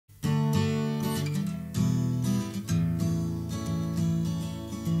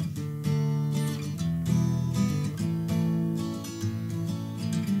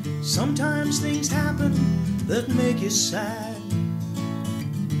Sometimes things happen that make you sad,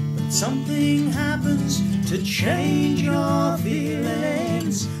 but something happens to change your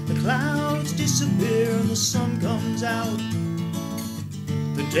feelings. The clouds disappear and the sun comes out.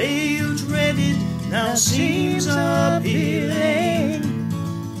 The day you dreaded now seems appealing,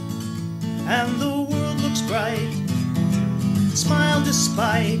 and the world looks bright. Smile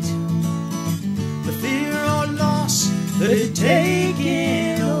despite the fear or loss that had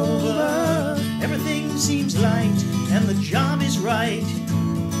taken over. Everything seems light and the job is right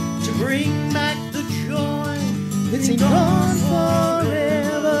to bring back the joy that's been gone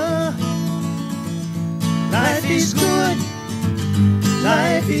forever. Life is good,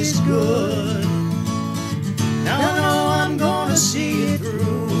 life is good. Now I know I'm gonna see it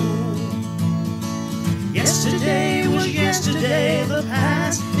through. Yesterday was yesterday, the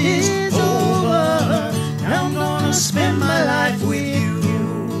past is over. Now I'm gonna spend my life with you.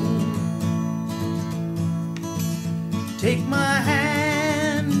 Take my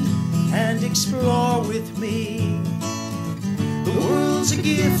hand and explore with me. The world's a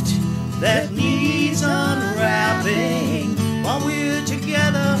gift that needs unwrapping. While we're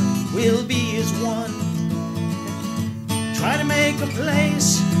together, we'll be as one. Try to make a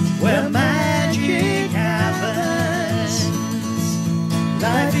place where magic happens.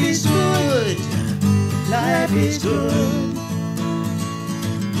 Life is good, life is good.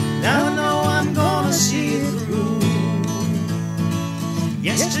 Now I know I'm gonna see it through.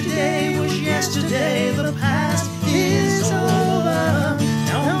 Yesterday was yesterday, the past is over.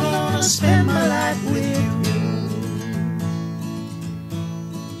 Now I'm gonna spend my life with you.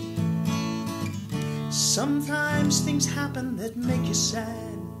 Sometimes things happen that make you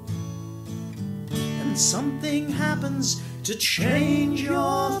sad, and something happens to change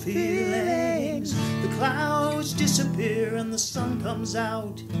your feelings. The clouds disappear and the sun comes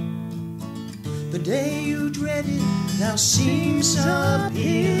out. The day you dreaded now seems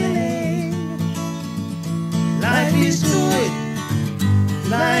appealing. Life is good,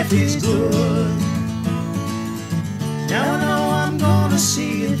 life is good. Now I know I'm gonna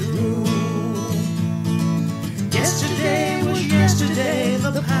see it through. Yesterday was yesterday,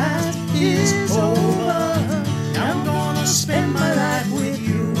 the past is over. Now I'm gonna spend my life with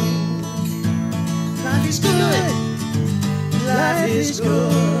you. Life is good, life is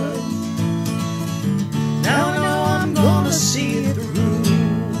good.